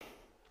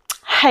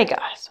Hey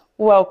guys,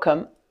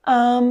 welcome.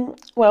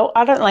 Well,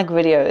 I don't like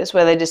videos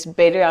where they just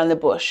beat around the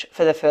bush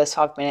for the first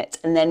 5 minutes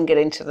and then get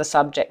into the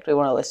subject we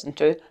want to listen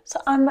to,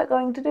 so I'm not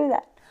going to do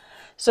that.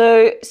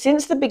 So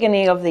since the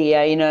beginning of the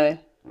year,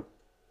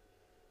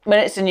 when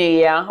it's a new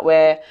year,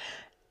 we're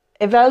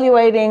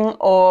evaluating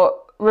or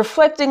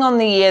reflecting on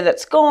the year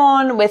that's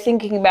gone, we're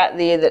thinking about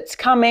the year that's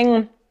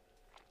coming.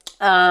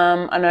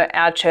 I know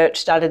our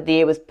church started the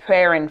year with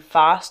prayer and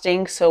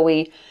fasting, so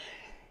we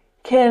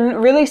can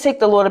really seek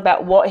the Lord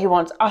about what he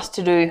wants us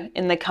to do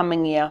in the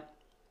coming year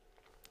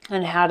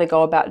and how to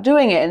go about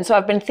doing it. And so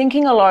I've been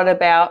thinking a lot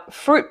about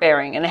fruit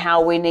bearing and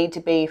how we need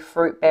to be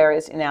fruit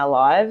bearers in our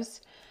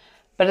lives.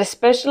 But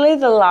especially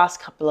the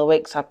last couple of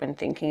weeks I've been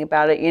thinking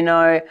about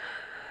it.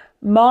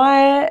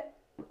 My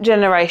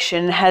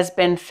generation has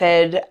been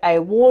fed a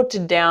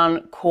watered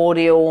down,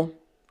 cordial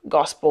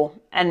gospel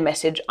and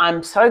message.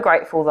 I'm so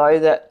grateful though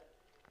that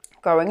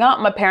growing up,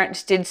 my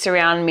parents did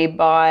surround me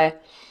by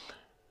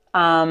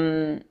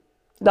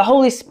the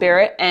Holy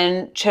Spirit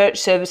and church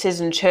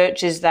services and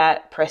churches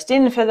that pressed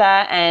in for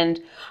that. And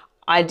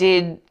I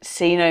did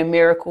see,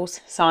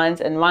 miracles,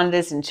 signs and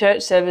wonders in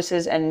church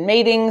services and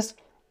meetings.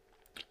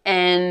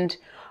 And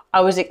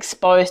I was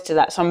exposed to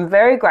that. So I'm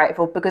very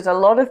grateful because a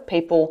lot of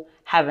people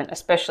haven't,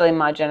 especially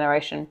my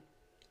generation.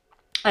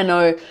 I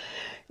know,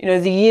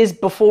 the years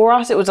before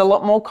us, it was a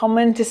lot more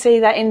common to see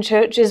that in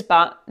churches,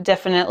 but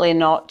definitely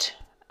not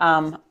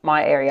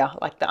my area,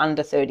 like the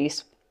under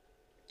 30s.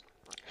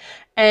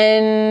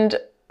 And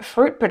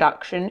fruit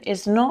production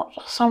is not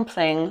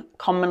something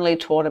commonly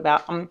taught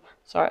about. I'm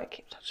sorry, I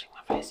keep touching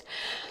my face.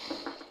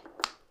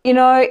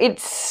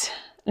 It's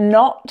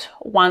not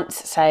once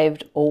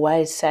saved,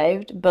 always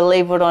saved,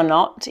 believe it or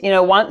not.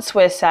 Once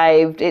we're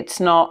saved, it's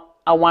not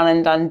a one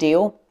and done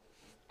deal.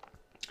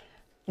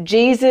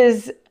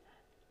 Jesus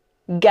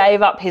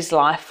gave up his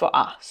life for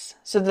us.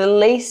 So the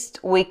least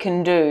we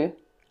can do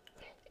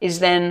is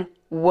then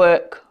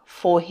work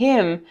for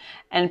him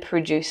and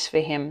produce for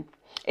him.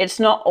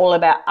 It's not all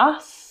about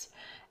us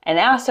and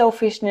our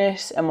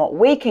selfishness and what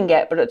we can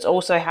get, but it's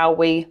also how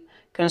we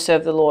can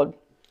serve the Lord.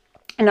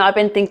 And I've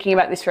been thinking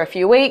about this for a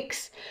few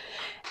weeks,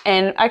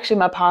 and actually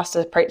my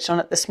pastor preached on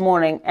it this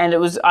morning, and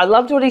I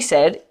loved what he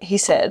said. He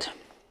said,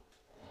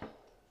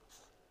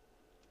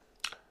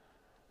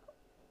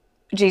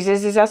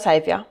 Jesus is our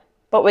Savior,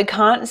 but we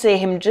can't see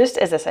him just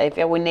as a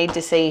Savior. We need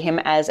to see him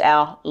as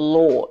our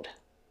Lord.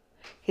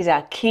 He's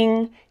our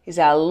King. He's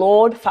our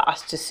Lord for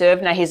us to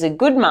serve. Now, he's a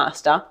good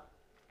master.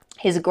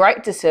 He's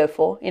great to serve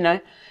for,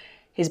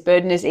 His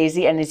burden is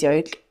easy and his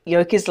yoke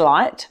is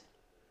light.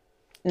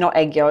 Not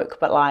egg yolk,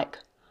 but like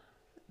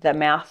the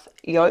mouth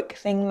yolk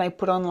thing they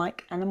put on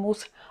like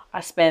animals.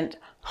 I spent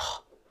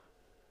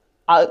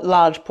a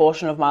large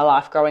portion of my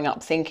life growing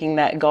up thinking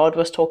that God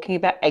was talking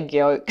about egg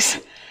yolks.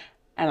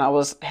 And I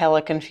was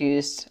hella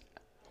confused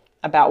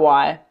about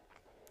why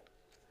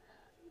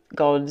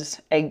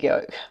God's egg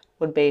yolk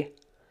would be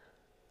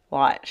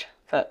light.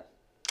 But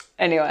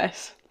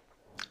anyways,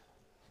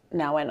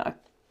 now I know.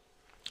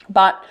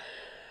 But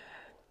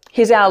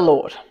he's our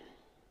Lord.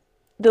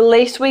 The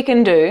least we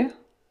can do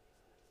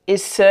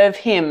is serve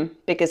him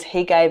because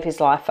he gave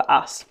his life for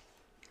us.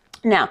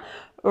 Now,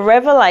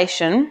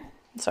 Revelations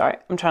 3,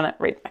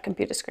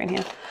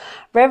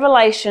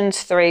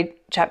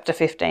 chapter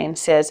 15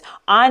 says,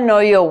 I know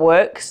your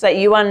works, that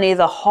you are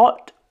neither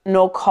hot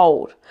nor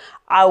cold.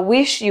 I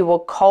wish you were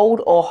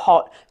cold or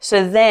hot.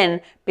 So then,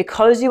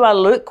 because you are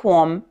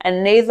lukewarm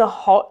and neither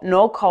hot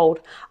nor cold,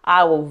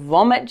 I will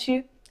vomit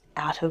you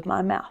out of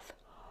my mouth.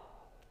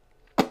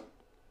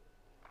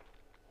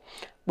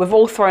 We've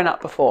all thrown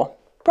up before,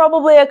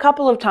 probably a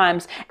couple of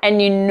times,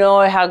 and you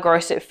know how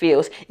gross it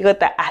feels. You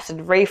got that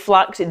acid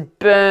reflux, it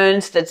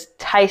burns, the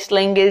taste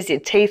lingers, your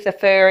teeth are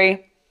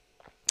furry,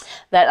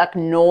 that like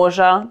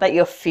nausea that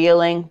you're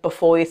feeling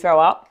before you throw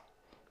up.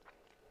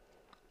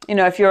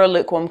 If you're a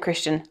lukewarm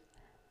Christian,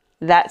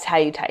 that's how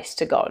you taste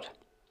to God.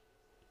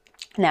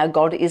 Now,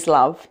 God is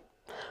love.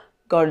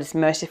 God is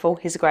merciful.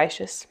 He's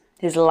gracious.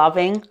 He's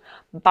loving.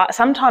 But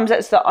sometimes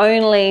that's the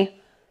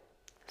only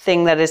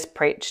thing that is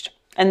preached.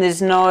 And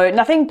there's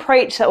nothing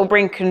preached that will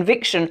bring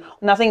conviction,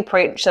 nothing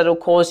preached that will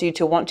cause you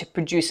to want to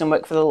produce and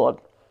work for the Lord.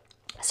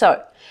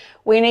 So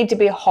we need to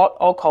be hot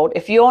or cold.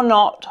 If you're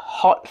not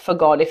hot for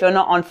God, if you're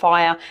not on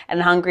fire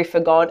and hungry for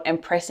God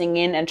and pressing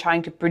in and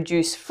trying to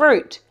produce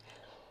fruit,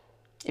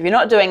 if you're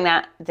not doing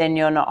that, then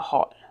you're not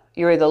hot.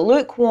 You're either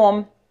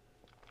lukewarm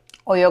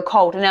or you're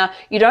cold. Now,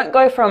 you don't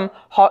go from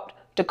hot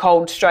to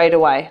cold straight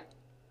away.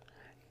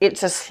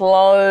 It's a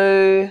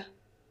slow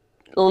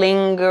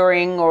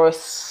lingering or a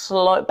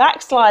slow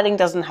backsliding.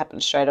 Doesn't happen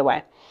straight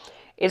away.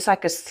 It's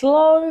like a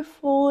slow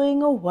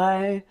falling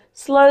away,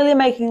 slowly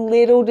making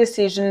little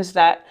decisions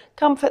that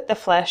comfort the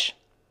flesh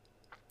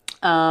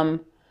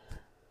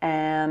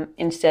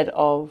instead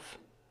of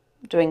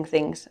doing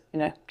things,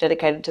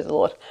 dedicated to the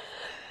Lord.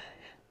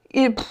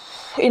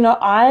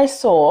 I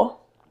saw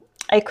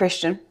a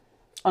Christian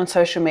on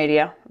social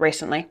media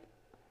recently.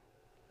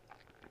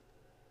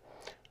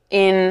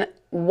 In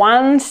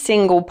one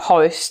single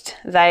post,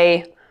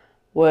 they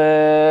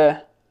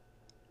were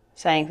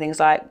saying things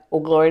like, all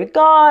glory to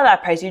God, I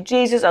praise you,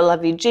 Jesus, I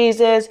love you,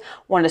 Jesus,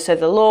 want to serve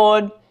the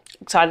Lord,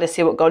 excited to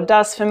see what God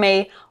does for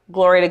me,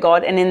 glory to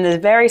God. And in the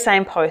very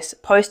same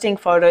post, posting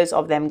photos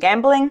of them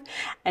gambling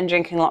and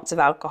drinking lots of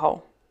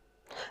alcohol.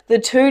 The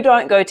two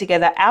don't go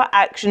together. Our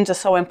actions are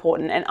so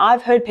important. And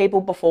I've heard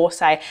people before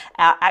say,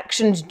 our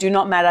actions do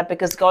not matter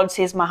because God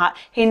sees my heart.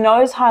 He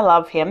knows I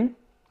love him,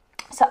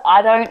 so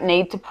I don't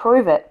need to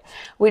prove it,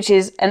 which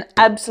is an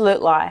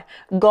absolute lie.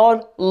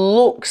 God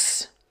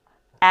looks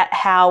at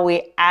how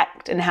we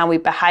act and how we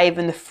behave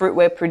and the fruit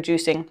we're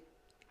producing.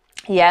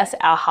 Yes,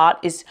 our heart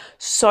is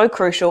so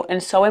crucial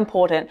and so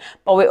important,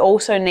 but we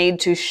also need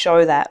to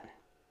show that.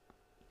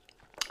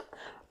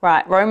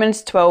 Right,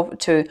 Romans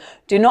 12:2.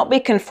 Do not be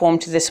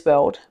conformed to this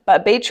world,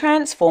 but be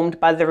transformed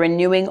by the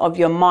renewing of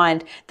your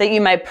mind, that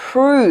you may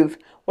prove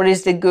what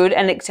is the good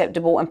and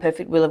acceptable and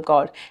perfect will of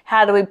God.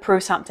 How do we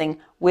prove something?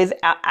 With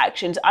our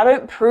actions. I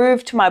don't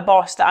prove to my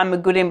boss that I'm a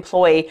good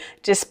employee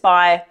just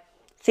by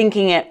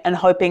thinking it and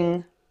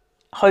hoping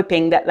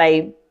that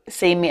they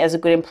see me as a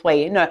good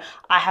employee. No,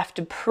 I have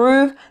to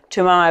prove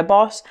to my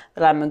boss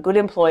that I'm a good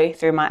employee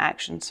through my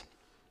actions.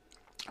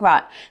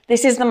 Right,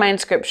 this is the main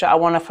scripture I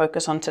want to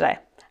focus on today.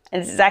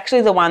 And this is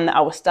actually the one that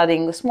I was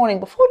studying this morning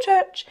before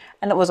church,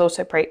 and it was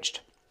also preached.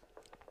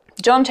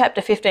 John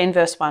chapter 15,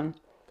 verse 1.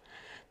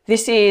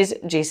 This is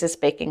Jesus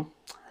speaking.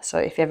 So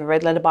if you have a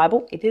red letter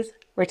Bible, it is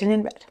written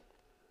in red.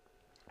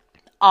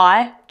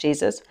 I,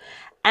 Jesus,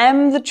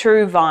 am the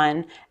true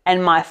vine,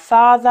 and my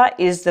Father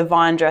is the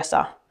vine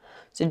dresser.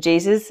 So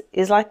Jesus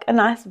is like a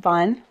nice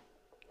vine.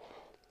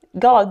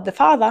 God, the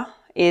Father,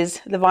 is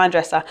the vine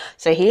dresser.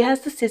 So he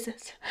has the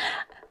scissors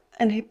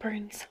and he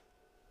prunes.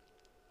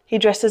 He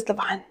dresses the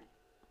vine.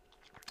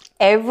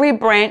 Every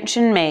branch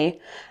in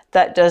me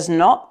that does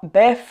not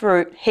bear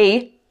fruit,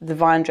 he, the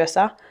vine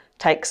dresser,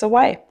 takes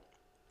away.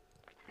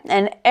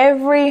 And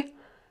every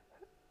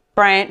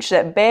branch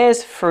that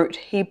bears fruit,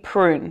 he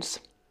prunes.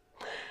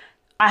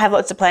 I have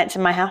lots of plants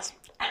in my house,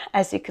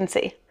 as you can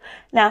see.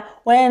 Now,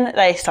 when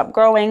they stop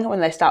growing, when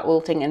they start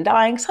wilting and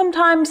dying,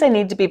 sometimes they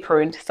need to be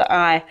pruned. So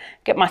I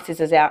get my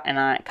scissors out and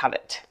I cut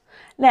it.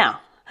 Now,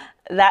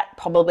 that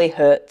probably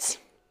hurts.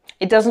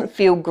 It doesn't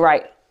feel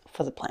great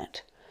for the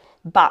plant,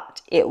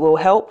 but it will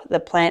help the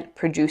plant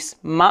produce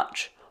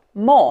much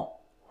more.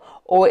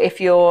 Or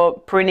if you're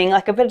pruning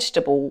like a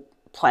vegetable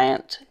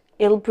plant,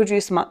 it'll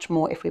produce much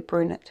more if we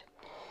prune it.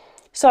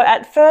 So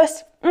at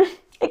first,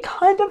 it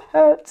kind of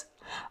hurts,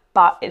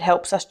 but it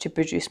helps us to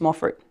produce more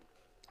fruit.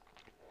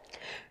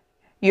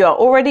 You are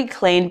already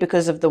clean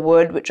because of the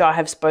word which I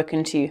have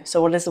spoken to you.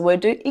 So what does the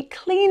word do? It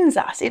cleans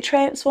us. It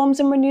transforms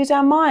and renews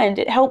our mind.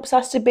 It helps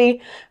us to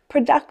be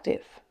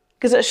productive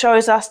because it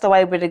shows us the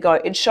way we're to go.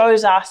 It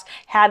shows us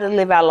how to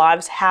live our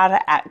lives, how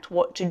to act,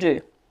 what to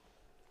do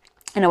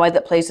in a way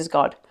that pleases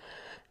God.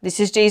 This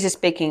is Jesus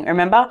speaking.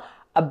 Remember,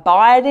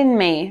 abide in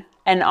me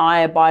and I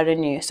abide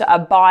in you. So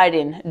abide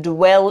in,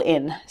 dwell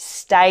in,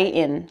 stay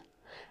in,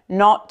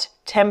 not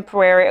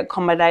temporary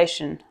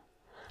accommodation,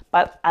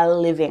 but a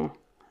living.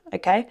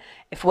 Okay?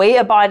 If we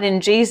abide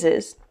in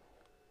Jesus,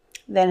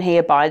 then he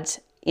abides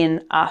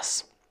in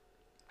us.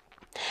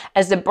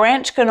 As the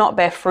branch cannot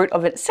bear fruit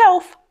of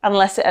itself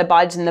unless it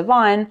abides in the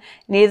vine,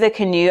 neither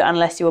can you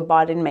unless you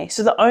abide in me.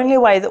 So the only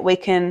way that we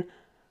can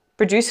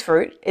produce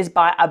fruit is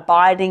by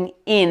abiding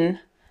in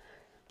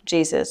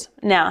Jesus.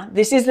 Now,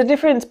 this is the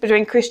difference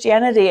between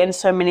Christianity and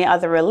so many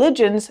other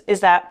religions,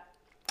 is that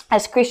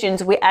as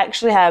Christians, we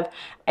actually have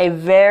a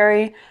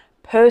very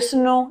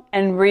personal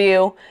and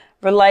real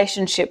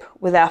relationship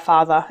with our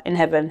Father in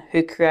heaven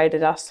who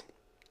created us.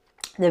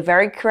 The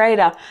very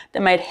creator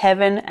that made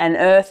heaven and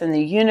earth and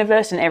the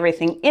universe and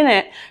everything in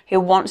it, who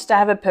wants to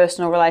have a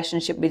personal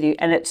relationship with you.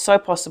 And it's so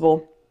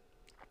possible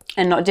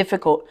and not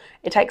difficult.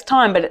 It takes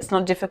time, but it's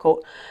not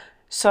difficult.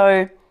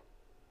 So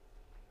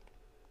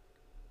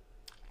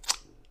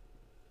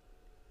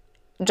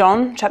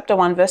John chapter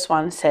 1 verse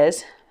 1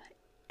 says,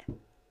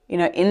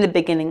 in the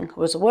beginning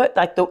was a word,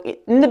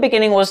 in the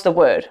beginning was the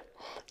word.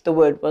 The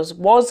word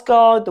was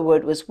God, the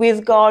word was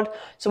with God.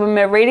 So when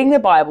we're reading the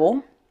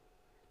Bible,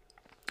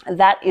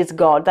 that is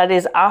God. That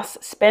is us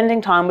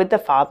spending time with the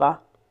Father.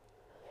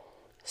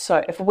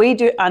 So if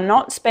we are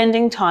not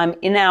spending time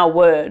in our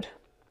word,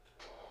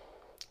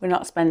 we're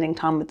not spending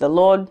time with the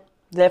Lord.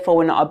 Therefore,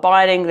 we're not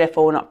abiding.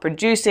 Therefore, we're not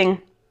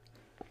producing.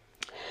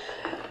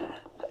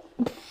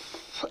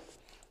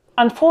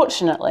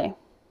 Unfortunately,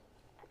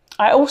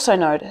 I also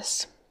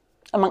notice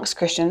amongst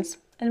Christians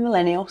and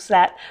millennials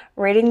that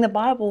reading the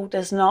Bible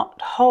does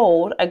not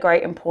hold a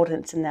great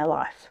importance in their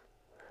life.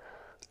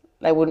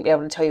 They wouldn't be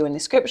able to tell you any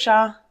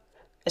scripture.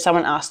 If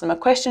someone asked them a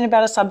question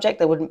about a subject,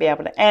 they wouldn't be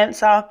able to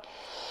answer.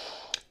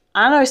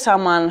 I know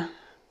someone,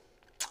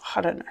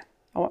 I don't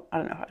know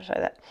how to say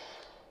that.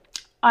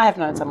 I have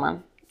known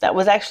someone that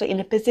was actually in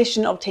a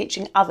position of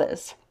teaching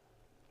others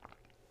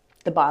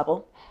the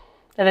Bible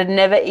that had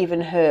never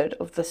even heard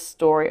of the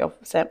story of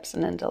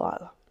Samson and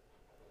Delilah,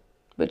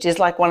 which is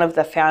like one of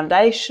the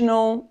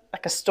foundational,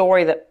 like a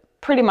story that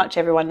pretty much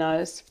everyone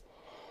knows.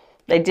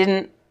 I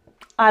don't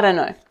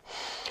know.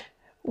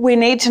 We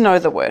need to know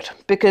the word,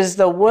 because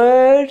the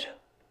word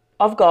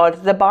of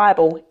God, the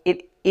Bible,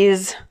 it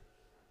is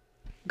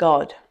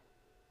God.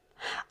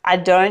 I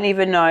don't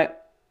even know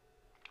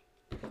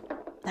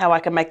how I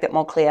can make that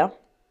more clear,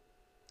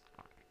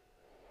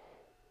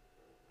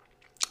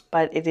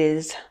 but it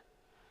is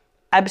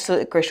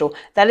absolutely crucial.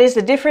 That is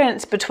the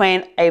difference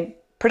between a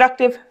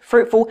productive,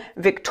 fruitful,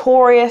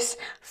 victorious,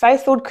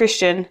 faithful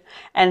Christian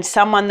and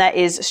someone that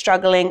is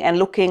struggling and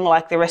looking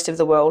like the rest of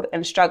the world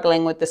and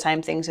struggling with the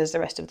same things as the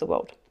rest of the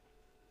world.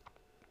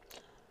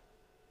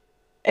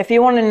 If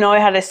you want to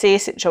know how to see a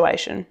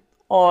situation,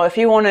 or if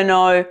you want to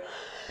know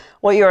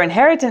what your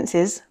inheritance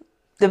is,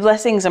 the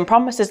blessings and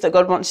promises that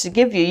God wants to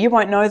give you, you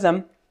won't know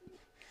them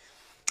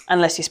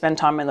unless you spend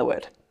time in the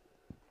Word.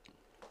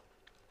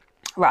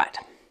 Right.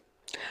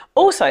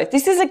 Also,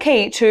 this is a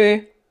key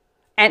to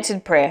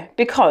answered prayer,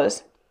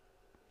 because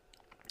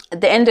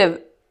at the end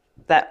of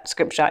that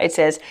scripture, it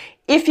says,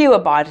 if you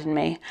abide in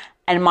me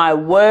and my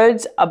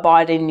words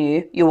abide in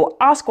you, you will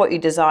ask what you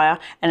desire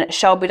and it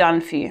shall be done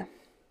for you.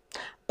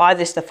 By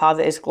this the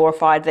Father is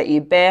glorified, that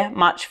you bear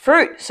much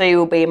fruit, so you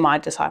will be my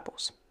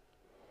disciples.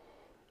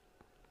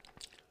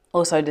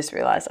 Also, just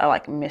realized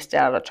I missed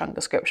out a chunk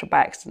of scripture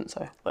by accident,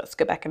 so let's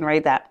go back and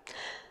read that.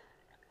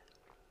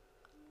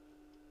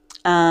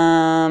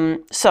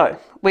 So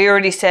we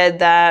already said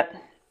that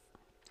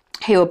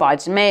he who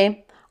abides in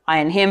me, I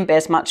in him,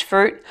 bears much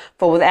fruit,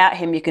 for without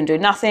him you can do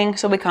nothing,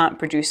 so we can't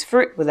produce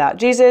fruit without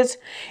Jesus.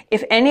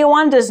 If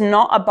anyone does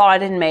not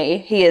abide in me,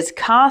 he is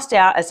cast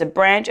out as a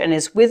branch and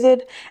is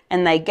withered,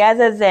 and they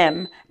gather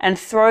them and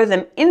throw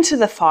them into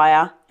the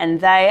fire,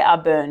 and they are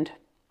burned.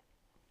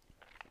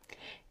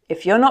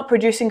 If you're not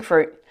producing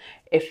fruit,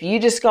 if you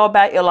just go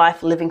about your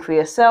life living for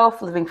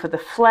yourself, living for the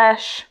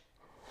flesh,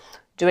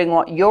 doing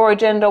what your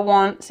agenda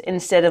wants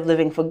instead of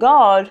living for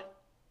God,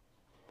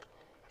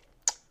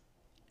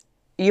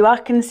 you are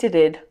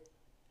considered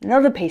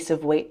not a piece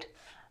of wheat,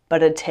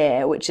 but a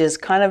tare, which is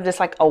kind of just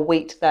like a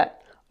wheat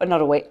that, or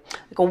not a wheat,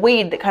 like a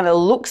weed that kind of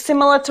looks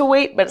similar to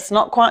wheat, but it's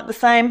not quite the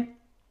same.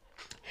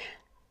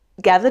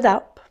 Gathered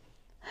up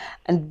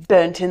and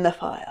burnt in the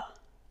fire.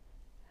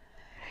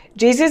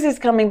 Jesus is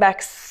coming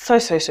back so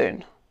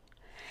soon.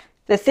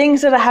 The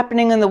things that are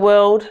happening in the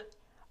world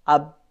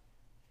are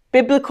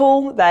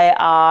biblical, they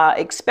are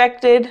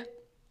expected.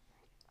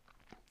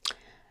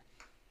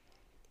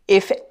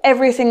 If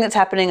everything that's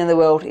happening in the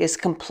world is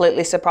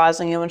completely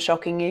surprising you and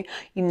shocking you,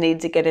 you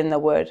need to get in the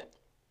Word,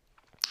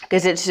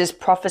 because it's just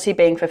prophecy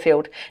being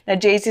fulfilled. Now,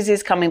 Jesus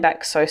is coming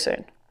back so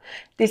soon.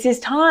 This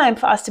is time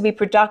for us to be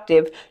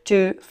productive,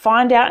 to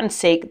find out and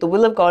seek the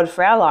will of God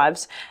for our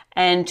lives,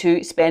 and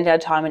to spend our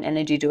time and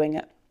energy doing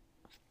it.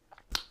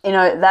 You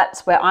know,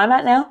 that's where I'm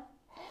at now.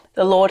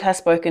 The Lord has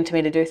spoken to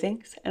me to do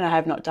things, and I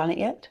have not done it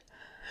yet,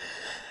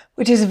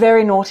 which is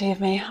very naughty of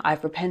me.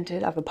 I've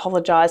repented, I've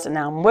apologized, and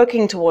now I'm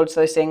working towards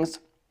those things.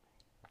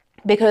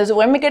 Because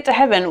when we get to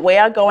heaven, we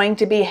are going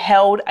to be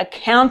held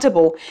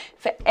accountable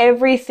for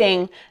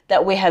everything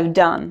that we have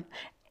done,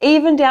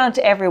 even down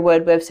to every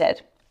word we've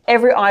said,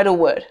 every idle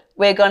word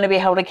we're going to be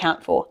held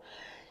account for.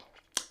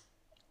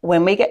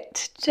 When we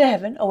get to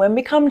heaven, or when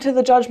we come to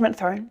the judgment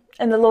throne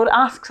and the Lord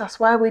asks us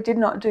why we did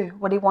not do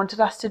what he wanted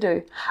us to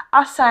do,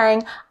 us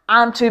saying,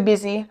 I'm too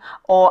busy,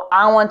 or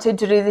I wanted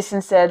to do this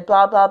instead,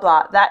 blah, blah,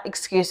 blah, that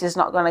excuse is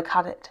not going to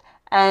cut it.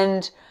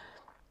 And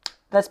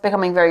that's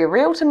becoming very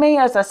real to me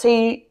as I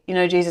see,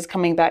 Jesus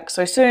coming back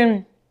so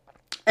soon,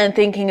 and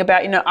thinking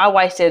about, I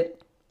wasted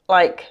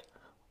I'm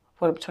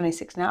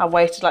 26 now. I've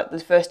wasted the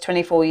first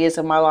 24 years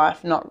of my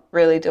life not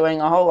really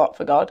doing a whole lot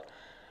for God.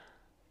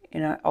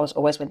 I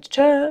always went to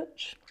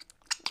church.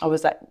 I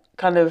was that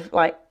kind of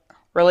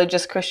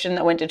religious Christian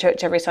that went to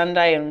church every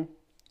Sunday and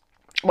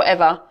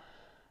whatever.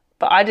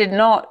 But I did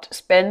not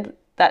spend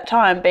that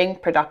time being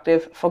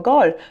productive for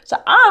God. So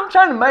I'm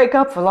trying to make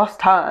up for lost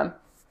time.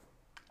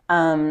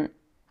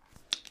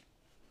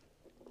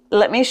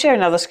 Let me share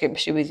another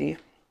scripture with you,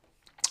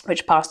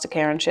 which Pastor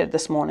Karen shared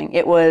this morning.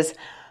 It was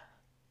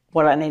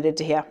what I needed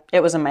to hear.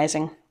 It was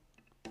amazing.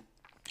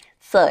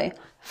 So,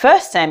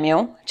 1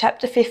 Samuel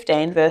chapter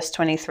 15 verse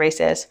 23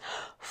 says,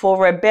 "For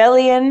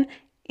rebellion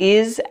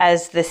is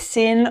as the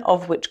sin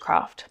of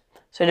witchcraft."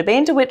 So to be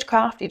into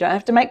witchcraft, you don't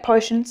have to make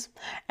potions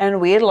and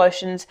weird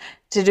lotions.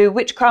 To do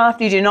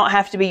witchcraft, you do not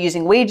have to be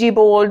using Ouija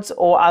boards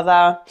or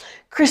other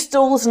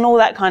crystals and all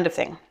that kind of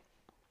thing.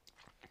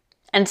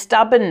 And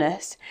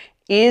stubbornness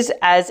is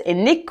as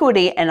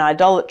iniquity and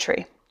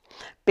idolatry,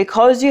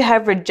 because you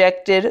have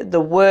rejected the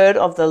word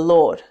of the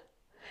Lord.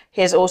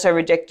 He has also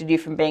rejected you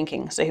from being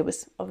king. So he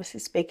was obviously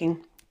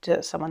speaking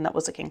to someone that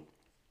was a king.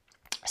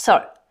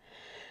 So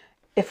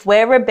if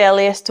we're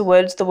rebellious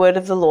towards the word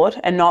of the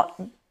Lord and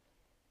not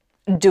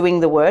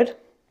doing the word,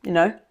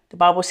 the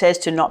Bible says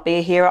to not be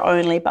a hearer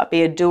only, but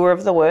be a doer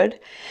of the word.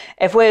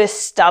 If we're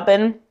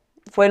stubborn,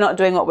 if we're not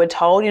doing what we're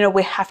told,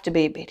 we have to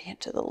be obedient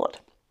to the Lord.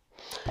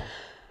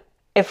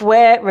 If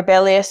we're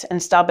rebellious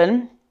and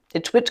stubborn,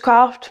 it's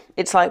witchcraft.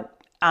 It's like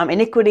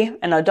iniquity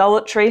and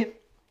idolatry.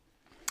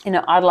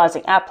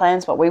 Idolizing our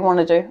plans, what we want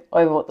to do,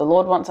 over what the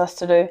Lord wants us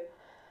to do.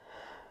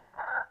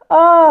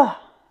 Oh,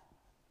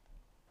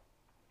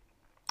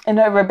 you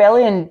know,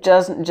 rebellion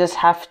doesn't just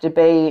have to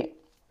be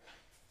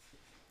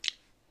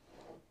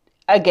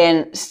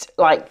against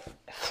like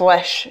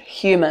flesh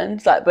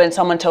humans, like when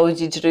someone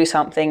tells you to do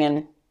something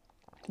and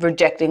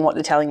rejecting what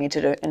they're telling you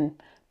to do,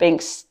 and being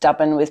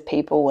stubborn with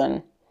people,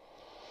 and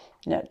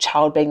you know,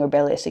 child being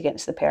rebellious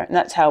against the parent. And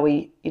that's how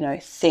we, you know,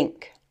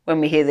 think when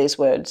we hear these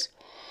words.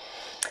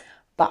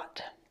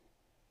 But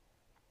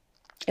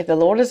if the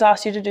Lord has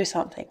asked you to do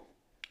something,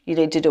 you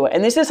need to do it.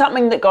 And this is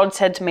something that God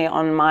said to me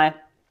on my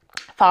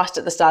fast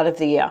at the start of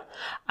the year.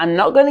 I'm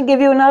not going to give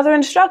you another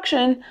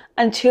instruction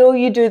until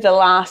you do the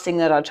last thing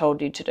that I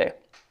told you to do.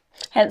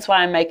 Hence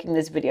why I'm making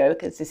this video,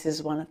 because this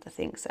is one of the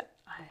things that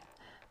I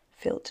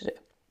feel to do.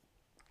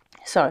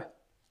 So,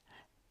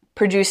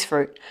 produce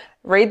fruit.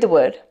 Read the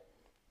word.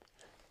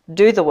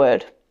 Do the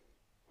word.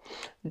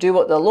 Do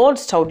what the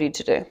Lord's told you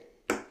to do.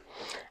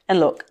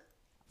 And look,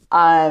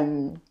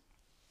 I'm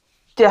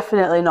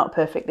definitely not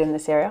perfect in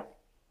this area.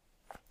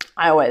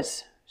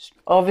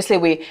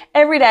 Obviously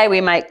every day we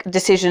make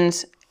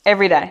decisions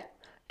every day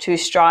to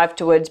strive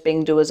towards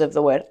being doers of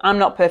the word. I'm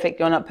not perfect,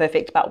 you're not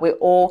perfect, but we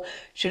all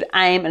should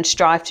aim and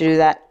strive to do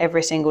that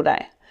every single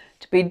day.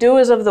 To be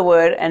doers of the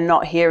word and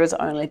not hearers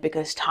only,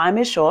 because time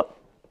is short.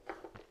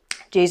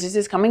 Jesus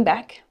is coming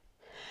back,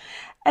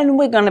 and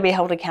we're going to be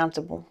held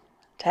accountable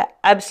to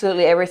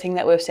absolutely everything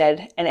that we've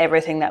said and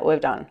everything that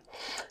we've done.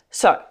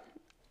 So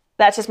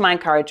that's just my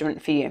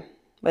encouragement for you.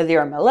 Whether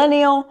you're a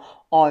millennial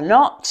or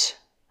not,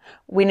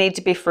 we need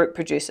to be fruit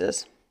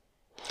producers.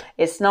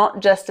 It's not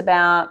just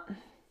about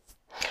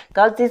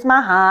God sees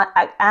my heart,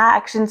 our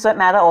actions don't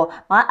matter, or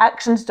my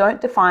actions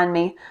don't define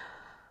me.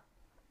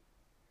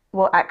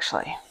 Well,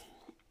 actually,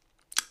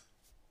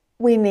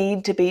 we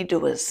need to be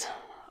doers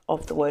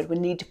of the word. We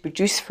need to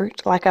produce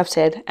fruit, like I've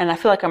said, and I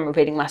feel like I'm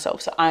repeating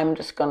myself, so I'm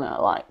just gonna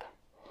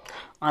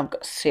I've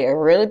got see a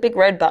really big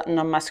red button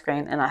on my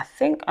screen, and I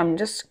think I'm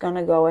just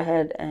gonna go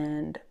ahead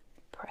and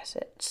press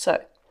it. So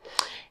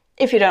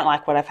if you don't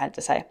like what I've had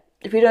to say,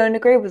 if you don't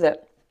agree with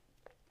it,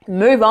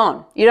 move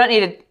on. You don't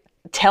need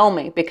to tell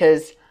me,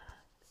 because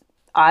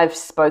I've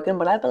spoken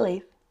what I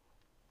believe.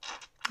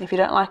 If you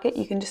don't like it,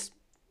 you can just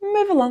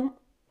move along.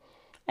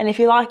 And if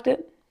you liked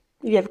it,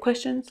 if you have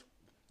questions,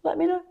 let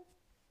me know.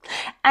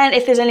 And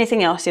if there's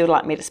anything else you would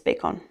like me to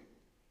speak on,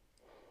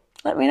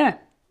 let me know.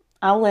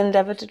 I will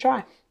endeavour to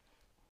try.